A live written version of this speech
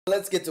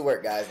Let's get to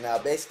work, guys. Now,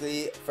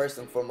 basically, first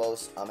and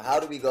foremost, how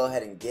do we go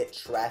ahead and get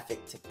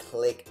traffic to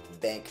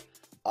ClickBank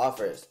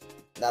offers?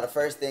 Now, the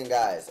first thing,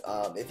 guys,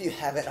 if you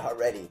haven't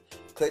already,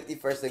 click the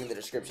first link in the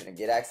description and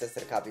get access to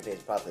the copy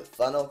paste profit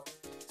funnel,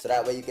 so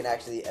that way you can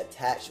actually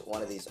attach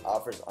one of these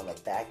offers on the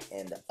back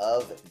end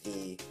of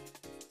the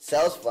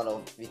sales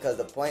funnel, because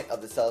the point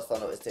of the sales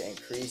funnel is to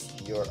increase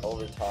your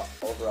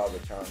overall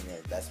return on your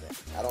investment.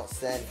 I don't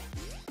send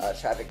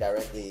traffic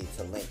directly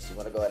to links. You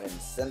want to go ahead and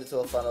send it to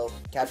a funnel,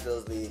 capture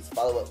those leads,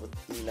 follow up with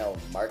email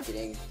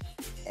marketing,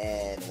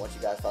 and once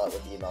you guys follow up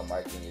with email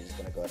marketing, you're just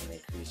going to go ahead and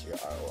increase your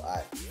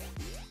ROI.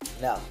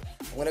 Now,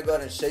 I'm going to go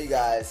ahead and show you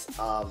guys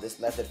this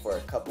method for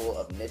a couple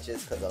of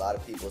niches, because a lot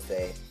of people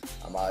say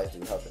I'm always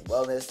doing health and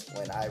wellness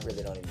when I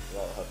really don't even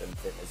promote health and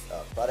fitness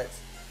products.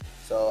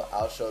 So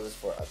I'll show this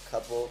for a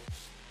couple.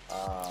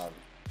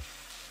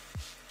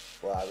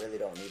 Well, I really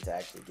don't need to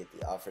actually get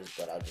the offers,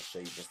 but I'll just show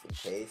you just in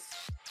case.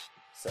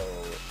 So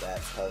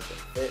that's health and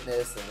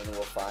fitness, and then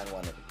we'll find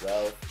one in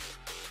wealth.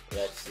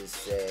 Let's just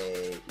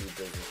say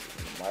e-business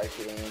and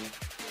marketing,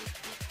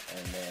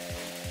 and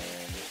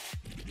then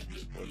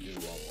we'll do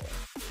one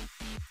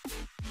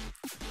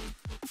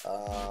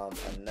more.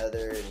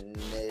 Another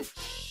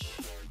niche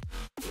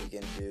we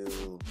can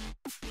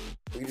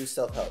do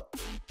self-help,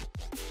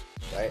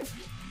 right?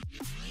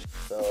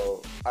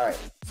 So alright,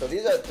 so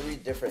these are three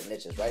different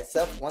niches, right?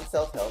 One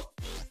self-help,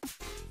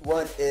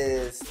 one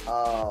is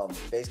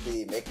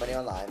basically make money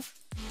online,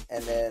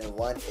 and then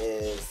one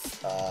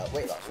is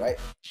weight loss, right?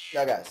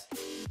 Now guys,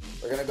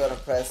 we're gonna go ahead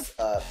and press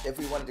if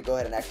we wanted to go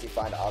ahead and actually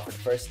find an offer, the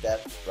first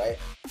step, right,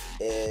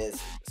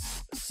 is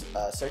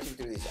searching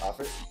through these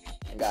offers.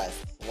 And guys,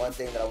 one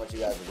thing that I want you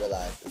guys to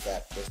realize is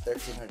that there's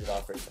 1,300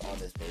 offers on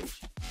this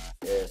page,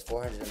 there's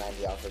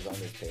 490 offers on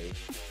this page,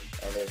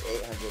 and there's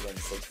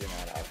 869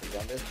 offers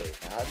on this page.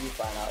 Now, how do you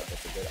find out if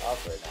it's a good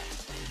offer or not?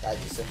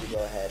 Guys, you simply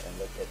go ahead and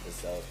look at the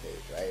sales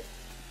page, right?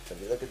 So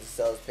if you look at the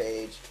sales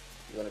page,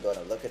 you want to go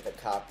ahead and look at the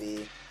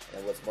copy,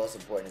 and what's most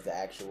important is the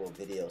actual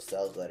video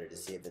sales letter to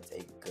see if it's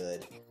a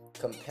good,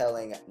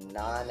 compelling,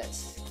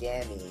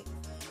 non-scammy,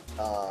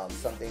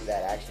 something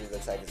that actually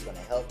looks like it's going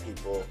to help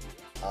people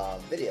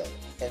video.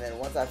 And then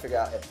once I figure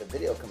out if the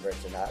video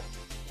converts or not,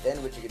 then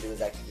what you can do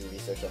is actually do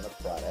research on the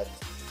product.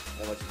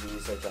 And once you do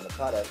research on the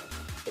product,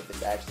 if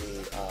it's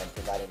actually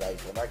providing value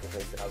to the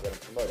marketplace, then I'm going to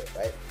promote it,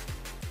 right?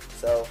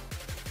 So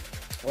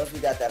once we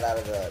got that out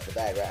of the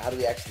bag, right, how do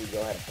we actually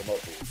go ahead and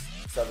promote these?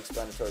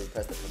 Self-explanatory,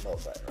 press the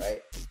promote button,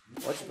 right?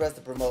 Once you press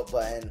the promote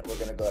button, we're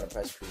going to go ahead and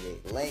press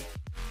create link.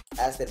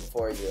 As said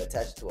before, you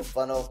attach it to a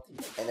funnel,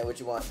 and then what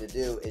you want to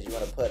do is you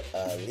want to put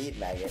a lead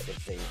magnet, which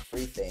is a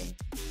free thing,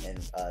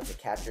 and to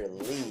capture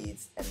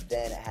leads, and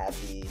then have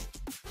the,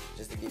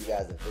 just to give you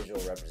guys a visual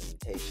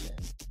representation,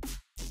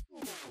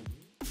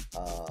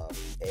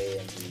 A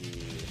and B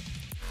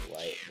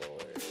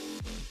whiteboard,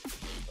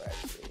 or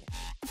actually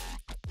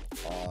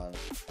online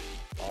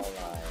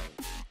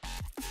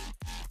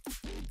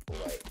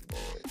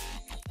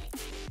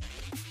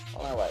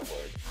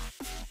whiteboard,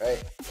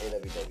 right?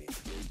 AWW.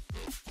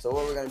 So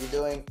what we're going to be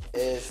doing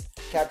is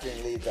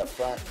capturing leads up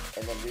front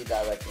and then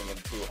redirecting them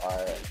to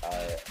our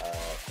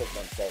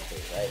ClickBank sales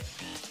page, right?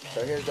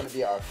 So here's going to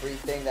be our free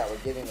thing that we're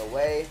giving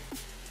away.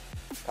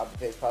 Copy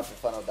paste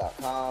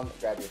profitfunnel.com,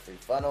 grab your free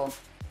funnel.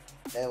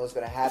 And what's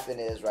going to happen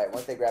is, right,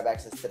 once they grab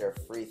access to their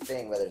free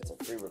thing, whether it's a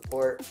free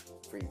report,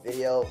 free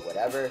video,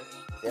 whatever,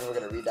 then we're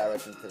going to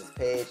redirect them to this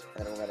page,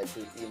 and then we're going to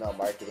do email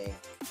marketing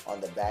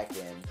on the back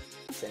end,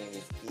 sending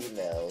these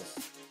emails,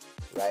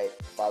 right,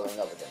 following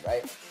up with them,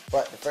 right?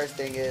 But the first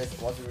thing is,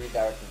 once we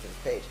redirect them to this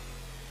page,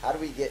 how do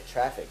we get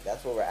traffic?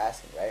 That's what we're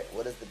asking, right?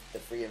 What is the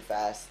free and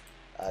fast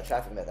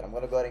traffic method? I'm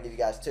going to go ahead and give you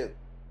guys two.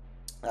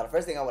 Now, the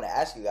first thing I want to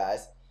ask you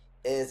guys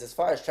is, as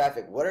far as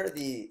traffic, what are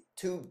the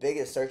two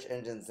biggest search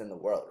engines in the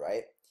world,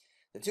 right?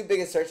 The two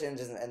biggest search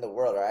engines in the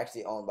world are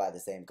actually owned by the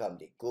same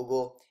company,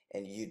 Google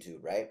and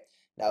YouTube, right?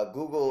 Now,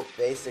 Google,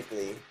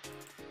 basically,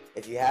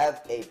 if you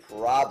have a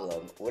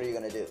problem, what are you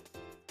going to do,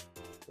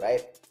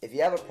 right? If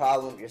you have a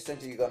problem, you're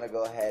simply going to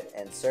go ahead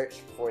and search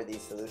for the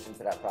solution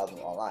to that problem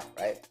online,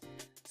 right?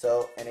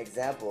 So an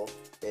example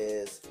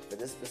is, for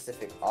this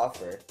specific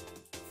offer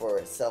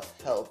for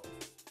self-help,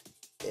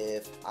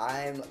 if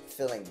I'm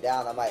feeling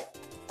down, I might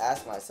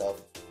ask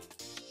myself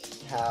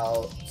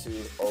how to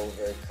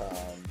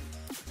overcome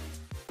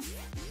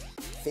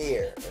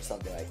fear or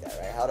something like that,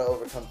 right? How to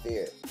overcome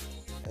fear.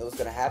 And what's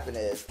going to happen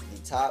is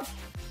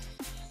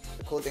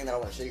the cool thing that I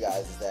want to show you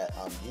guys is that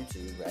on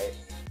YouTube, right?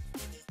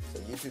 So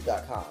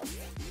youtube.com,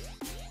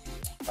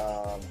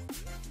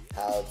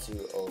 how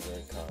to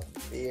overcome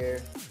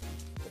fear.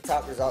 The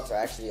top results are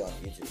actually on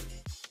YouTube,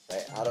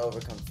 right? How to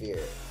overcome fear,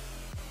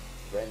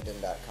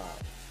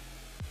 Brendan.com.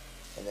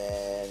 And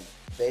then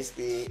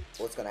basically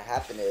what's going to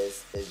happen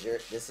is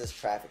this is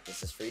traffic,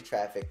 this is free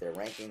traffic, they're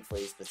ranking for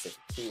these specific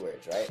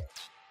keywords, right?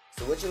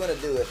 So what you want to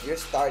do, if you're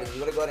starting, you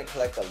want to go ahead and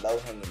collect the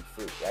low-hanging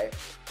fruit, right?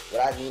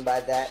 what I mean by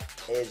that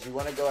is you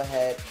want to go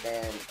ahead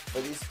and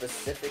for these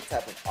specific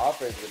type of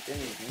offers within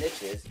these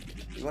niches,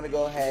 you want to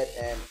go ahead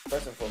and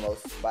first and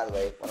foremost, by the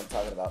way, what I'm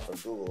talking about for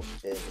Google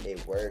is a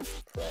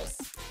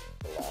WordPress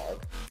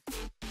blog.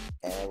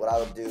 And what I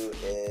would do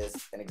is,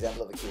 an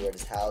example of a keyword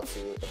is how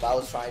to, if I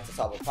was trying to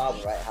solve a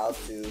problem, right, how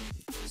to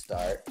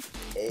start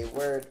a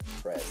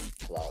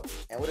WordPress blog.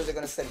 And what is it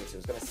going to send me to?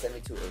 It's going to send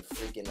me to a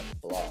freaking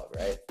blog,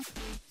 right?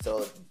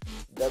 So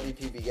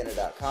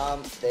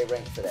wpbeginner.com, they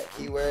rank for that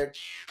keyword.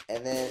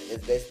 And then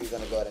it's basically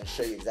going to go ahead and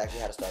show you exactly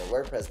how to start a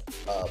WordPress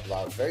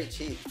blog, very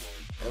cheap.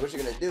 And what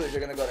you're going to do is you're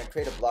going to go ahead and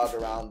create a blog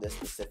around this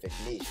specific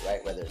niche,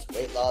 right? Whether it's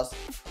weight loss,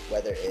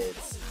 whether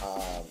it's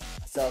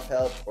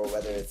self-help, or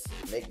whether it's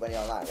make money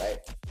online, right?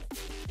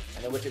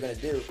 And then what you're going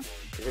to do is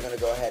you're going to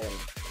go ahead and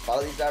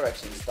follow these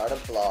directions, start a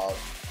blog,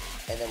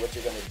 and then what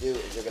you're going to do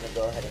is you're going to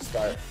go ahead and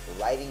start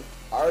writing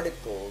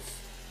articles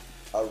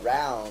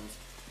around,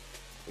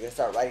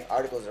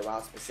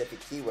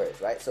 specific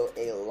keywords, right? So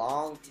a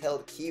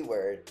long-tailed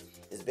keyword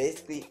is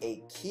basically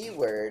a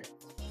keyword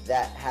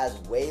that has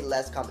way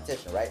less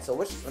competition, right? So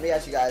let me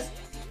ask you guys,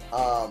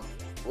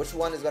 which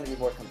one is going to be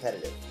more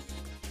competitive?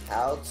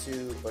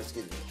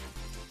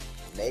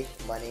 Make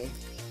money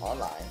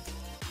online,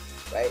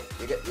 right?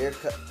 You're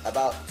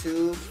about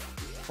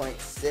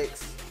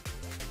 2.6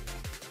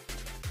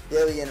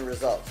 billion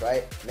results,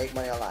 right? Make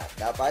money online.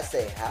 Now, if I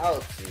say how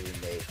to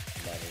make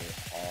money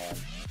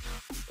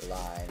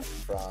online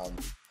from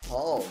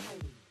home,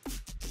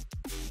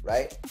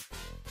 right?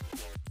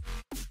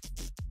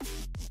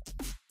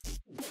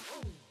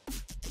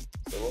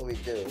 So what we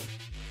do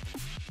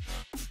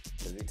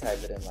is we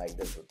type it in like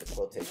this with the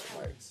quotation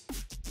marks.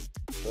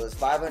 So it's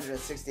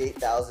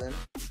 568,000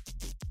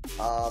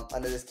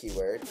 under this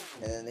keyword,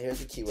 and then here's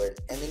the keyword,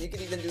 and then you can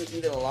even do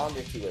even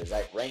longer keywords,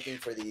 like ranking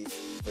for these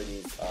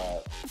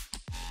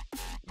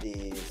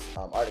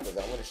articles.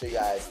 I'm going to show you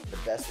guys the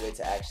best way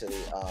to actually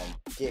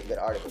get good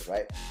articles,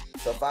 right?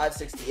 So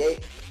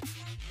 568,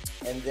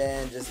 and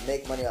then just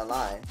make money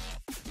online.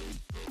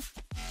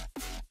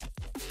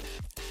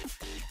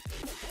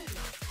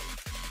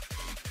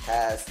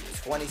 Has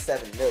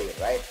 27 million,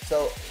 right?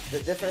 So the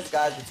difference,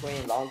 guys,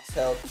 between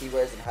long-tail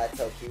keywords and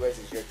high-tail keywords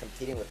is you're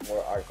competing with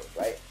more articles,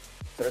 right?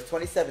 So there's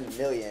 27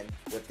 million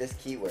with this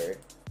keyword.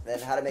 Then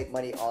how to make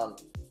money online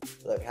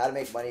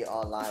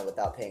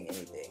without paying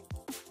anything.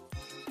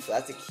 So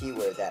that's a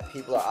keyword that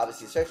people are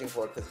obviously searching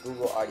for because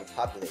Google already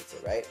populates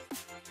it, right?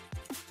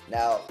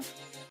 Now,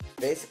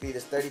 basically,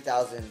 there's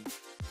 30,000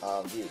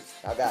 views.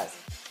 Now, guys,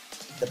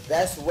 the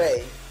best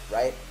way,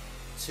 right,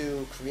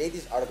 to create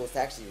these articles to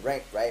actually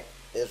rank, right,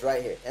 is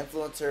right here,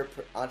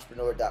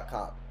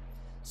 influencerentrepreneur.com.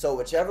 So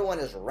whichever one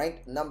is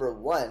ranked number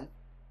 1,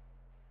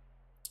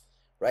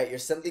 right, you're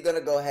simply going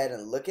to go ahead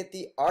and look at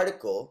the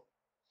article,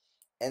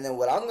 and then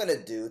what I'm going to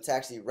do to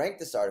actually rank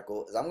this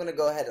article is I'm going to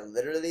go ahead and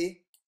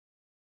literally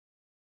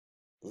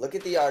look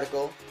at the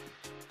article.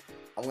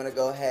 I'm going to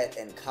go ahead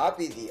and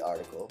copy the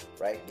article,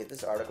 right, get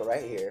this article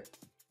right here,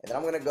 and then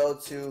I'm going to go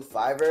to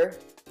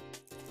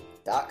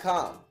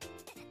fiverr.com.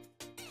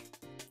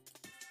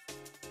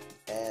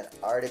 and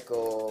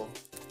article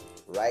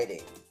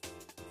writing,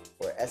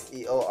 or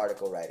SEO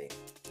article writing.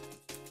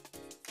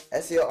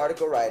 SEO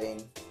article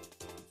writing,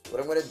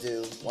 what I'm going to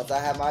do, once I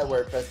have my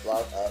WordPress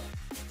blog up,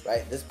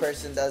 right, this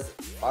person does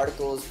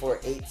articles for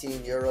 18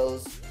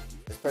 euros,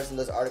 this person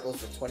does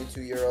articles for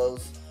 22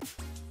 euros,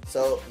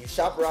 so you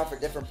shop around for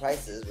different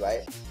prices,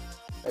 right?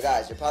 Now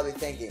guys, you're probably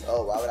thinking,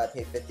 oh, why would I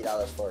pay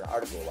 $50 for an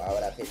article? Why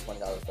would I pay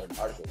 $20 for an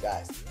article?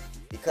 Guys,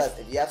 because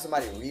if you have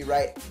somebody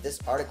rewrite this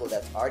article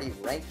that's already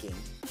ranking,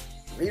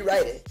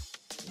 rewrite it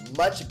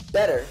much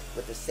better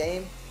with the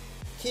same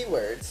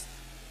keywords,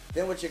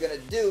 then what you're going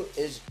to do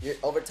is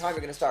over time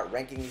you're going to start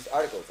ranking these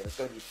articles, and it's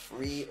going to be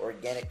free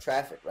organic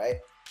traffic, right?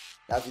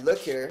 Now if you look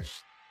here,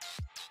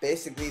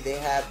 basically they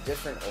have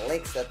different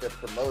links that they're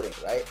promoting,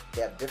 right?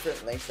 They have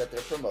different links that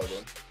they're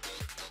promoting,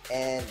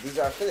 and these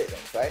are affiliate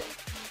links, right?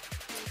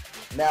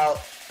 Now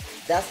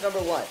that's number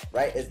 1,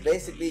 right? It's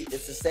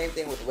the same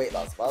thing with weight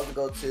loss. If I was to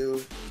go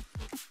to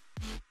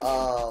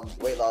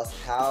weight loss,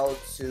 how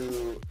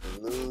to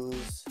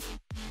lose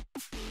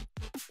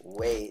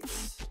weight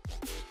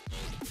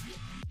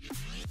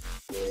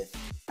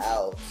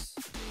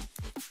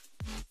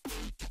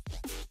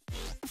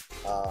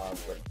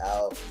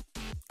without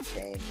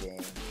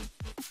changing.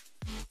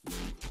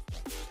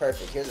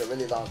 Perfect. Here's a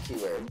really long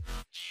keyword.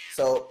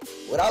 So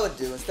what I would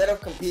do, instead of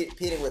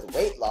competing with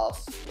weight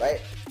loss,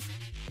 right?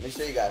 Let me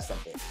show you guys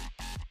something.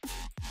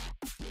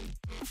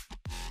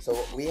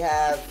 So we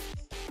have,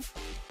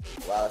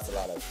 wow, that's a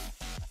lot of,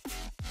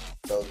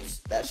 so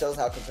that shows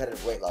how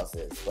competitive weight loss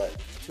is, but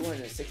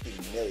 260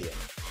 million.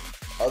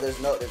 Oh,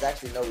 there's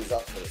actually no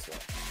results for this one,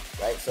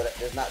 right? So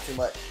there's not too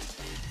much,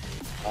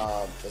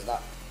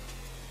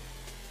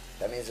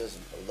 that means there's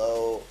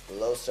low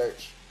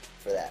search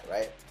for that,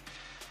 right?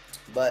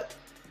 But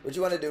what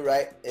you want to do,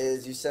 right,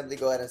 is you simply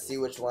go ahead and see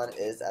which one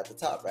is at the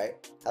top, right?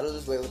 How to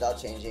lose weight without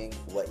changing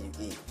what you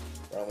eat.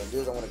 What I'm going to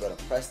do is I'm going to go ahead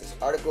and press this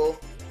article.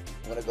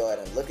 I'm going to go ahead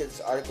and look at this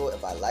article.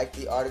 If I like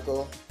the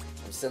article,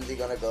 I'm I'm simply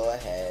gonna go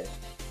ahead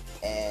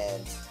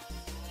and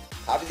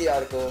copy the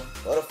article,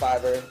 go to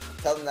Fiverr,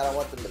 tell them that I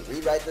want them to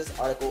rewrite this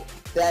article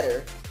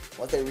better.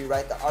 Once they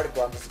rewrite the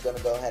article, I'm just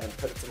gonna go ahead and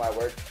put it to my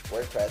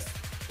WordPress.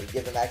 We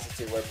give them access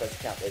to your WordPress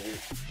account. They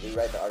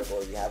rewrite the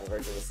article. You have a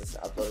virtual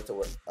assistant, upload it to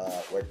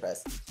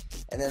WordPress.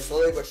 And then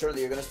slowly but surely,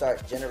 you're going to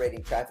start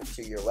generating traffic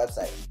to your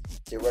website,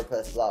 to your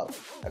WordPress blog.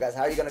 Now guys,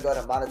 how are you going to go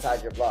to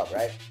monetize your blog,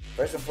 right?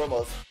 First and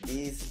foremost,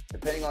 these,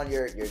 depending on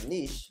your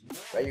niche,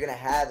 right, you're going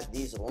to have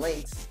these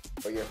links,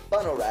 or your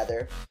funnel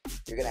rather,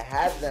 you're going to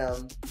have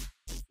them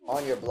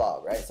on your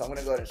blog, right? So I'm going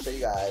to go ahead and show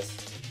you guys.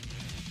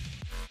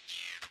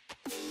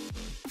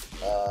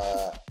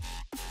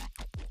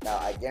 Now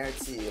I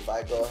guarantee if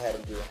I go ahead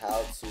and do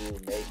how to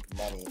make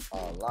money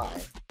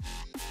online,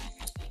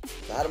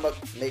 so how to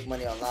make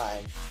money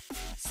online,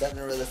 7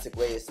 realistic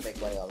ways to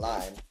make money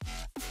online.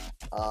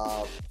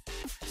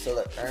 So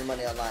look, earn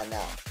money online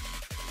now.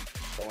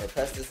 So I'm gonna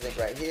press this link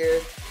right here.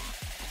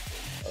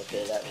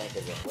 Okay, that link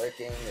isn't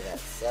working, and that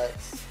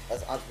sucks.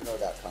 That's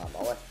entrepreneur.com.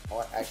 I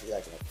want actually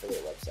like an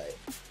affiliate website.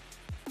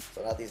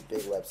 So not these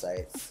big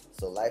websites.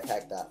 So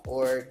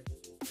lifehack.org.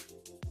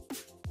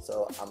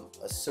 So I'm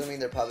assuming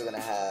they're probably gonna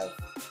have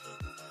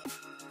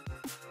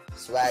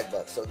swag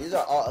bucks. So these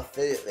are all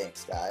affiliate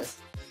links, guys.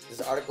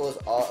 This article is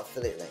all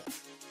affiliate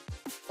links.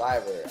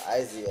 Fiverr,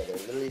 Izea, they're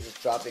literally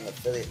just dropping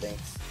affiliate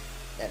links.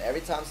 And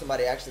every time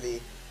somebody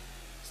actually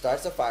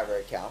starts a Fiverr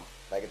account,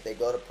 like if they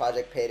go to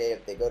Project Payday,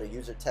 if they go to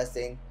user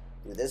testing,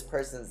 through this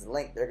person's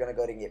link, they're gonna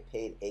go to get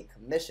paid a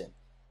commission.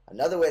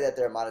 Another way that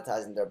they're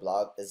monetizing their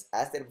blog is,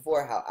 as stated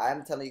before, how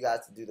I'm telling you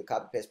guys to do the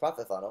copy paste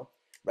profit funnel,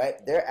 right?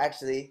 They're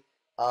actually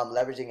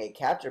leveraging a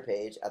capture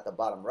page at the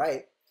bottom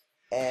right,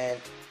 and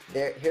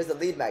here's the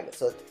lead magnet.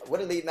 So what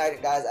a lead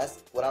magnet, guys,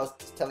 that's what I was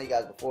telling you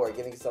guys before,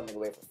 giving something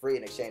away for free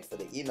in exchange for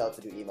the email to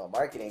do email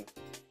marketing,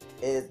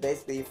 is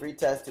basically a free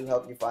test to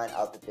help you find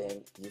out the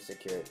thing you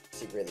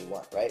secretly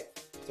want, right?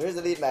 So here's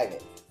the lead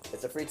magnet.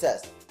 It's a free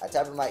test. I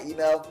type in my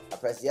email, I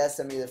press yes,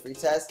 send me the free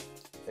test.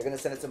 They're gonna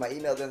send it to my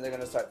email, then they're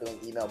gonna start doing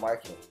email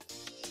marketing.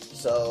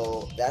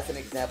 So that's an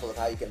example of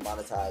how you can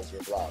monetize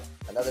your blog.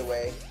 Another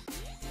way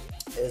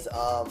is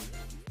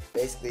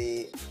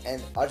basically,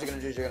 and all you're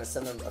gonna do is you're gonna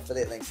send them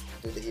affiliate links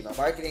through the email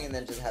marketing, and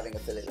then just having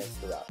affiliate links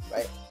throughout,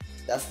 right?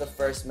 That's the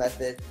first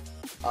method,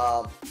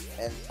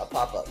 and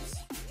pop-ups.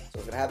 So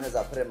what's gonna happen is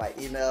I'll put in my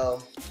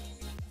email,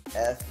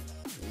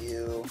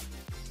 fu@gmail.com,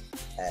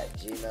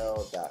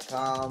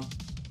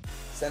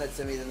 send it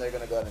to me, then they're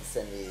gonna go ahead and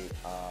send me,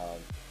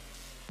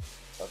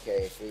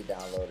 okay, free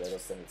download. It'll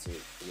send it to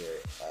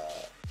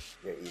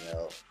your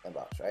email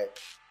inbox, right?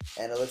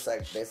 And it looks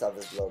like based off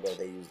this logo,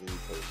 they use lead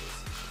pages.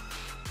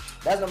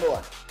 That's number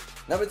one.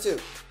 Number two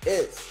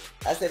is,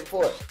 as I said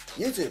before,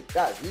 YouTube.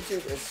 Guys,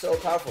 YouTube is so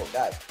powerful,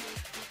 guys.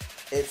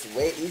 It's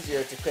way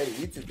easier to create a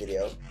YouTube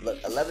video. Look,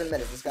 11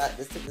 minutes. This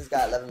took this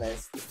guy 11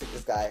 minutes. This took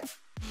this guy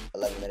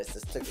 11 minutes.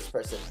 This took this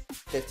person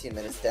 15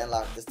 minutes.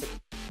 This took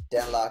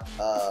Danlock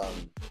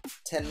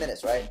 10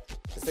 minutes, right?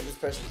 This took this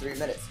person 3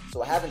 minutes. So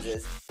what happens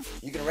is,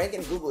 you can rank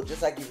in Google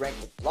just like you rank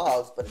with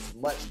blogs, but it's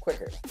much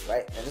quicker,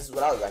 right? And this is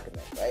what I would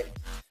recommend, right?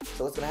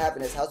 So what's gonna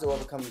happen is, how to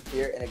overcome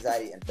fear and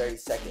anxiety in 30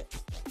 seconds.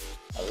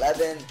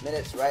 11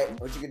 minutes, right?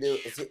 What you can do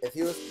is, if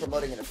he was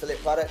promoting an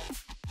affiliate product,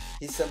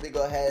 he simply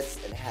go ahead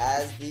and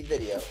has the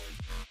video,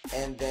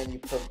 and then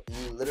you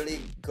literally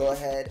go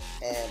ahead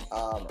and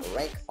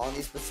rank on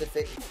these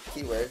specific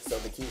keywords. So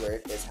the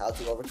keyword is how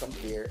to overcome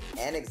fear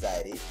and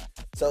anxiety.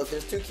 So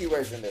there's 2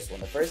 keywords in this one.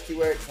 The first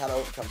keyword is how to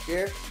overcome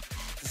fear.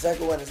 The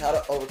second one is how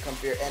to overcome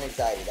fear and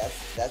anxiety.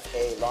 That's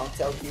a long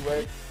tail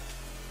keyword.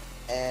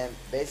 And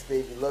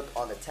basically, if you look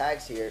on the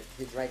tags here,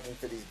 he's ranking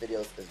for these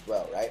videos as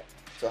well, right?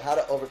 So how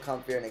to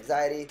overcome fear and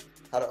anxiety,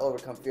 how to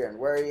overcome fear and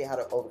worry, how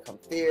to overcome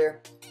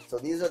fear. So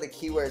these are the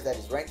keywords that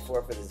he's ranked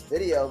for this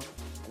video.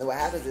 And then what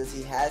happens is,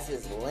 he has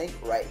his link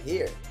right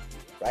here,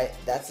 right?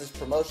 That's his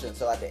promotion.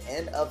 So at the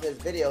end of his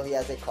video, he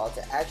has a call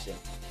to action.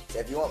 So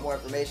if you want more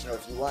information, or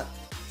if you want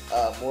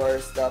more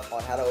stuff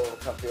on how to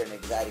overcome fear and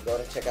anxiety, go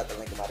ahead and check out the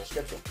link in my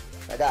description.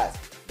 Now guys,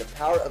 the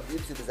power of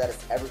YouTube is that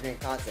it's evergreen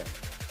content.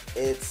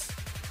 It's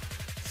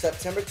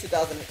September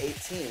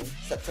 2018,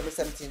 September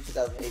 17,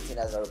 2018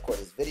 as I record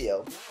this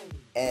video,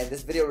 and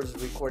this video was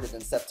recorded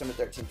in September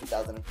 13,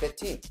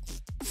 2015.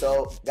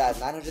 So guys,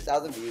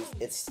 900,000 views,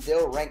 it's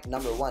still ranked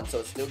number 1, so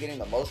it's still getting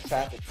the most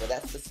traffic for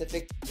that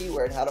specific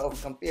keyword, how to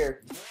overcome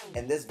fear,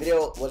 and this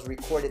video was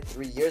recorded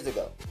 3 years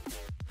ago.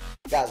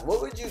 Guys,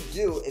 what would you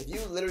do if you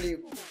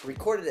literally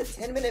recorded a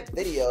 10-minute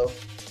video,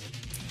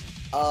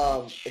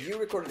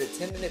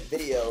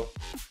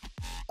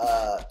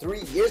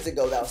 3 years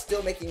ago that was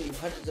still making you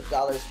hundreds of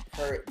dollars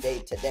per day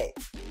today?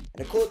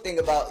 And the cool thing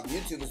about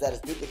YouTube is that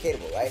it's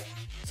duplicatable, right?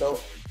 So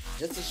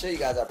just to show you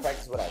guys, I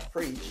practice what I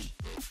preach.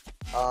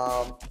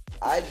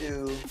 I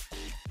do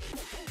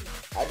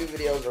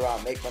videos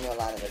around make money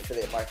online and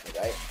affiliate marketing,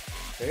 right?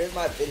 So here's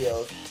my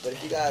videos, but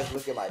if you guys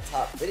look at my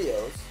top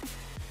videos,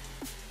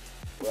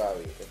 where are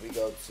we? If we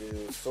go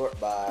to sort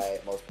by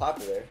most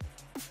popular,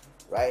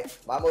 right?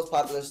 My most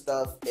popular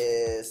stuff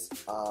is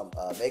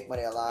make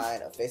money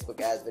online, a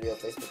Facebook ads video,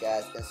 Facebook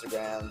ads,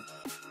 Instagram,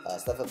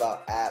 stuff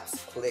about apps,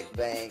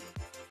 ClickBank.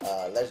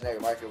 Legendary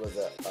Market was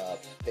a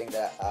thing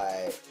that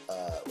I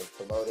was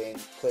promoting.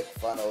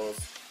 ClickFunnels,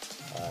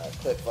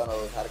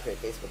 how to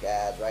create Facebook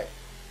ads, right?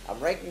 I'm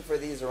ranking for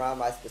these around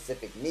my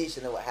specific niche,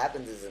 and then what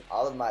happens is in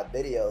all of my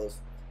videos,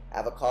 I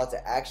have a call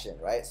to action,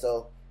 right?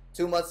 So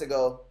 2 months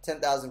ago,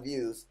 10,000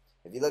 views.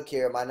 If you look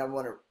here, my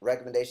 #1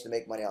 recommendation to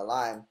make money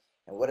online,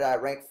 and what did I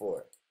rank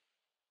for,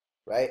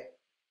 right?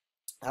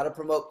 How to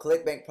promote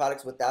ClickBank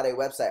products without a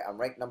website. I'm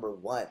ranked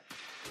 #1.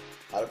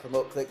 How to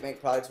promote ClickBank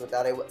products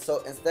without a website.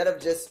 So instead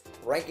of just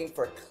ranking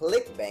for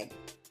ClickBank,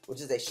 which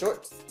is a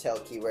short tail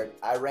keyword,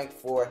 I rank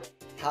for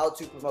how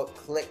to promote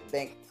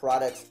ClickBank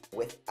products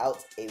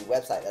without a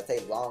website. That's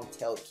a long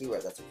tail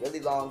keyword. That's a really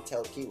long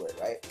tail keyword,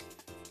 right?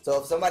 So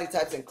if somebody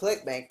types in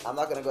ClickBank, I'm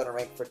not going to go to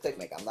rank for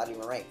ClickBank. I'm not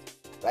even ranked,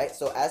 right?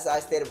 So as I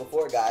stated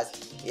before, guys,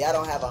 yeah, I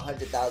don't have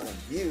 100,000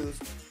 views,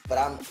 but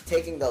I'm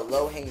taking the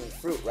low-hanging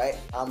fruit, right?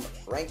 I'm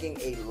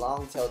ranking a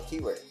long tail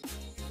keyword,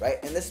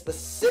 right? In this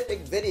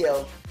specific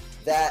video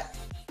that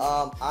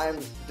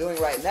I'm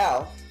doing right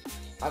now,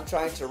 I'm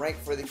trying to rank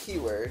for the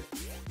keyword.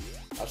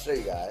 I'll show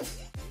you guys.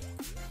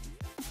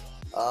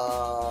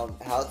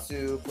 How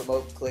to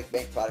promote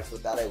ClickBank products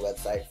without a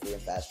website, free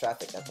and fast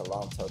traffic. That's a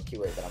long tail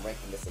keyword that I'm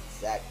ranking this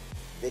exact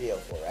video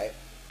for, right?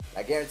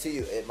 I guarantee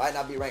you it might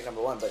not be ranked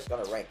 #1, but it's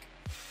gonna rank.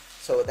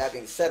 So with that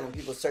being said, when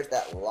people search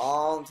that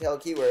long tail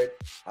keyword,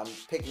 I'm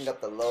picking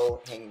up the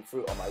low hanging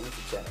fruit on my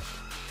YouTube channel.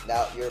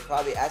 Now you're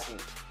probably asking,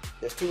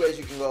 there's 2 ways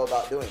you can go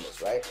about doing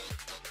this, right?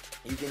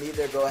 You can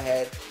either go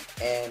ahead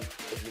and,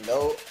 if you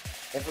know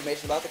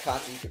information about the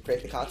content, you can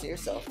create the content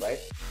yourself, right?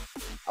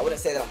 I wouldn't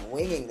say that I'm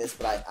winging this,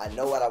 but I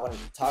know what I wanted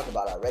to talk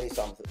about already,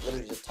 so I'm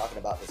literally just talking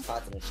about this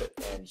content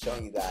and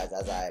showing you guys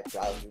as I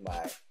browse through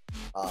my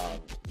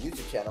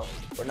YouTube channel.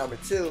 Or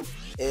 #2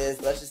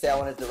 is, let's just say I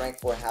wanted to rank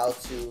for how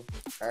to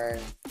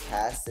earn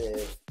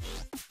passive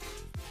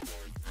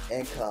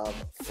income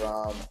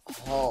from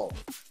home,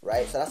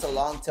 right? So that's a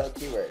long tail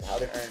keyword, how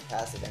to earn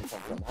passive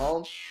income from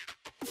home.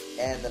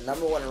 And the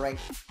 #1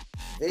 ranked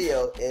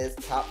video is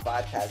top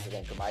 5 passive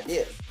income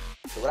ideas.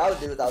 So what I would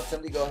do is I would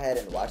simply go ahead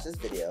and watch this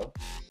video.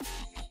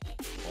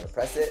 I'm going to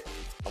press it.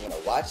 I'm going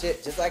to watch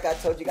it. Just like I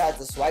told you guys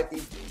to swipe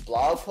these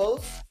blog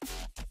posts,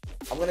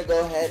 I'm going to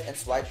go ahead and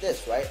swipe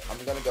this, right? I'm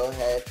going to go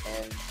ahead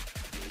and,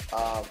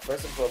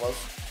 first and foremost,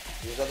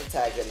 these are the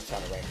tags that he's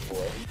trying to rank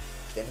for.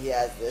 Then he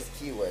has this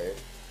keyword.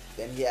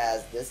 Then he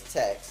has this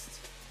text,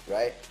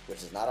 right?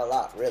 Which is not a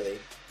lot, really.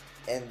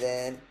 And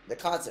then the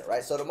content,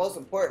 right? So the most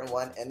important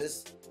one, and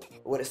this,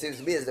 what it seems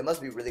to me, is there must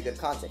be really good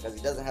content because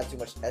he doesn't have too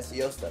much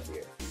SEO stuff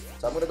here.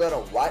 So I'm going to go ahead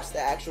and watch the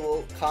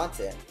actual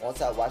content.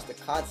 Once I watch the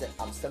content,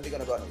 I'm simply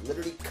going to go ahead and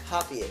literally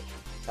copy it.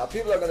 Now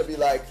people are going to be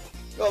like,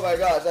 oh my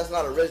gosh, that's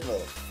not original.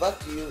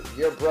 Fuck you,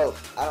 you're broke.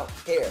 I don't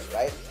care,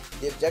 right?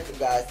 The objective,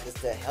 guys, is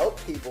to help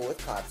people with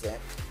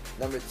content.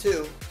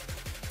 #2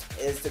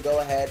 is to go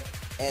ahead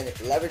and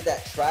leverage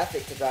that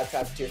traffic to drive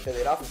traffic to your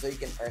affiliate offer so you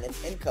can earn an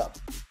income.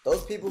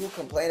 Those people who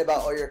complain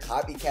about, oh, you're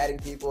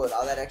copycatting people and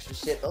all that extra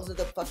shit, those are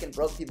the fucking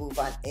broke people who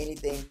find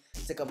anything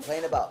to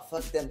complain about.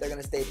 Fuck them, they're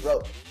gonna stay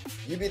broke.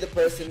 You be the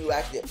person who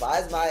actually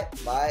buys my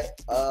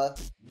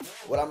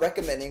what I'm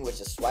recommending,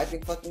 which is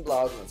swiping fucking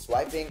blogs and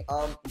swiping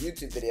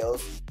YouTube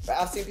videos. Right?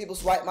 I've seen people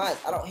swipe mine.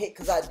 I don't hate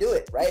because I do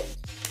it, right?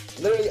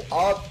 Literally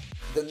all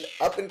the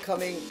up and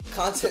coming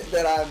content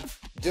that I'm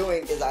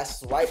doing is I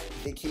swipe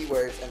the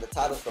keywords and the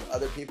titles from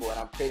other people, and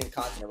I'm creating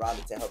content around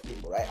it to help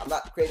people, right? I'm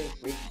not recreating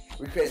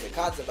the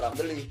content, but I'm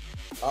literally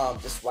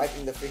just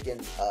swiping the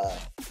freaking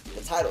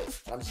the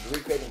titles, and I'm just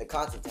recreating the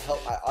content to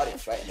help my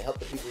audience, right? And to help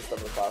the people who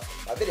stumble across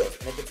my videos.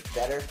 And if it's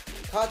better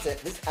content,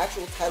 this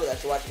actual title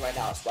that you're watching right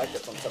now, I swiped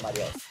it from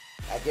somebody else.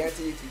 I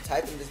guarantee you, if you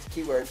type in this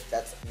keyword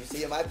that you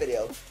see in my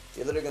video,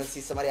 you're literally going to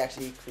see somebody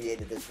actually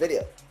created this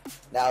video.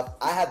 Now, if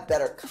I have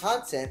better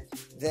content,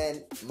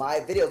 then my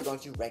video is going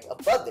to rank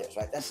above theirs,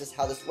 right? That's just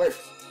how this works.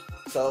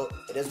 So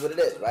it is what it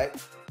is, right?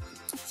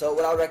 So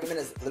what I would recommend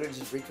is literally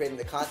just recreating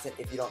the content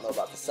if you don't know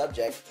about the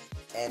subject,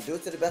 and do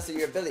it to the best of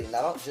your ability.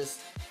 Now, don't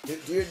just do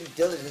your due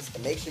diligence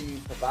and make sure you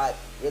provide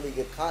really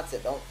good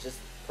content. Don't just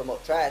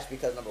promote trash,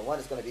 because #1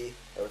 is going to be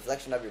a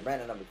reflection of your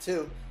brand, and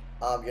 #2,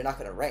 you're not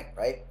going to rank,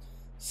 right?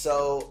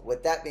 So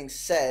with that being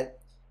said,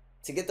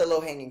 to get the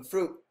low-hanging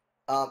fruit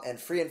and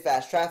free and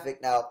fast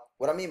traffic, now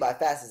what I mean by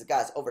fast is,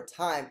 guys, over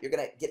time you're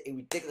going to get a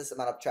ridiculous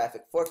amount of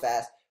traffic for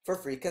fast, for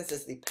free,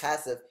 consistently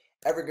passive,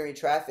 evergreen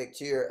traffic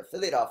to your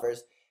affiliate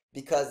offers,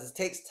 because it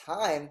takes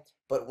time.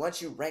 But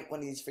once you rank one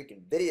of these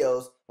freaking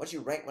videos, once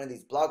you rank one of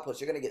these blog posts,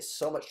 you're going to get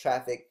so much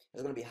traffic.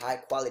 There's going to be high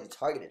quality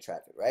targeted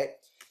traffic, right?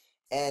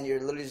 And you're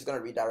literally just going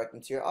to redirect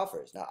them to your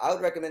offers. Now, I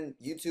would recommend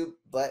YouTube,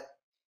 but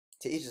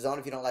to each his own.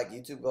 If you don't like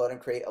YouTube, go ahead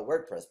and create a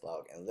WordPress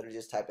blog and literally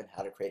just type in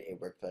how to create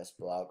a WordPress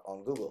blog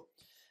on Google.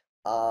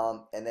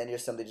 And then you're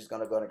simply just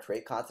going to go ahead and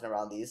create content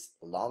around these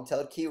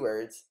long-tailed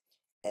keywords.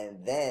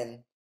 And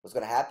then what's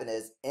going to happen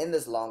is, in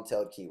this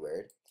long-tailed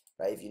keyword,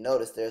 right, if you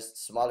notice, there's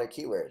smaller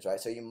keywords, right?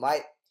 So you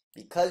might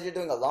because you're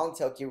doing a long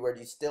tail keyword,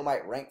 you still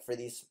might rank for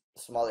these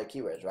smaller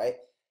keywords, right?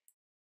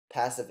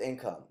 Passive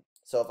income.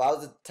 So if I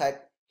was to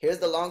type, here's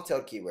the long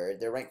tail keyword,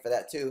 they're ranked for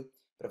that too.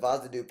 But if I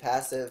was to do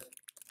passive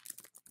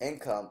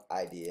income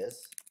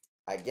ideas,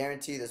 I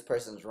guarantee this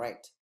person's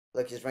ranked.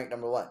 Look, he's ranked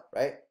number 1,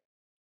 right?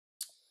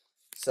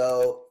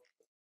 So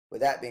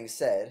with that being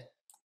said,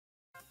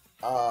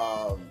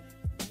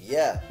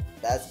 yeah,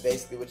 that's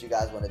basically what you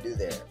guys want to do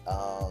there.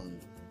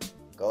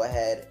 Go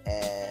ahead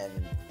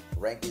and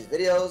rank these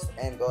videos,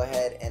 and go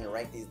ahead and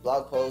rank these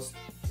blog posts.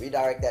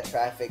 Redirect that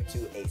traffic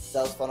to a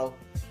sales funnel.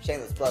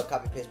 Shameless plug,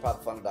 copy paste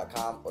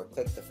profitfunnel.com, or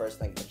click the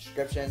first link in the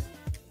description,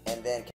 and then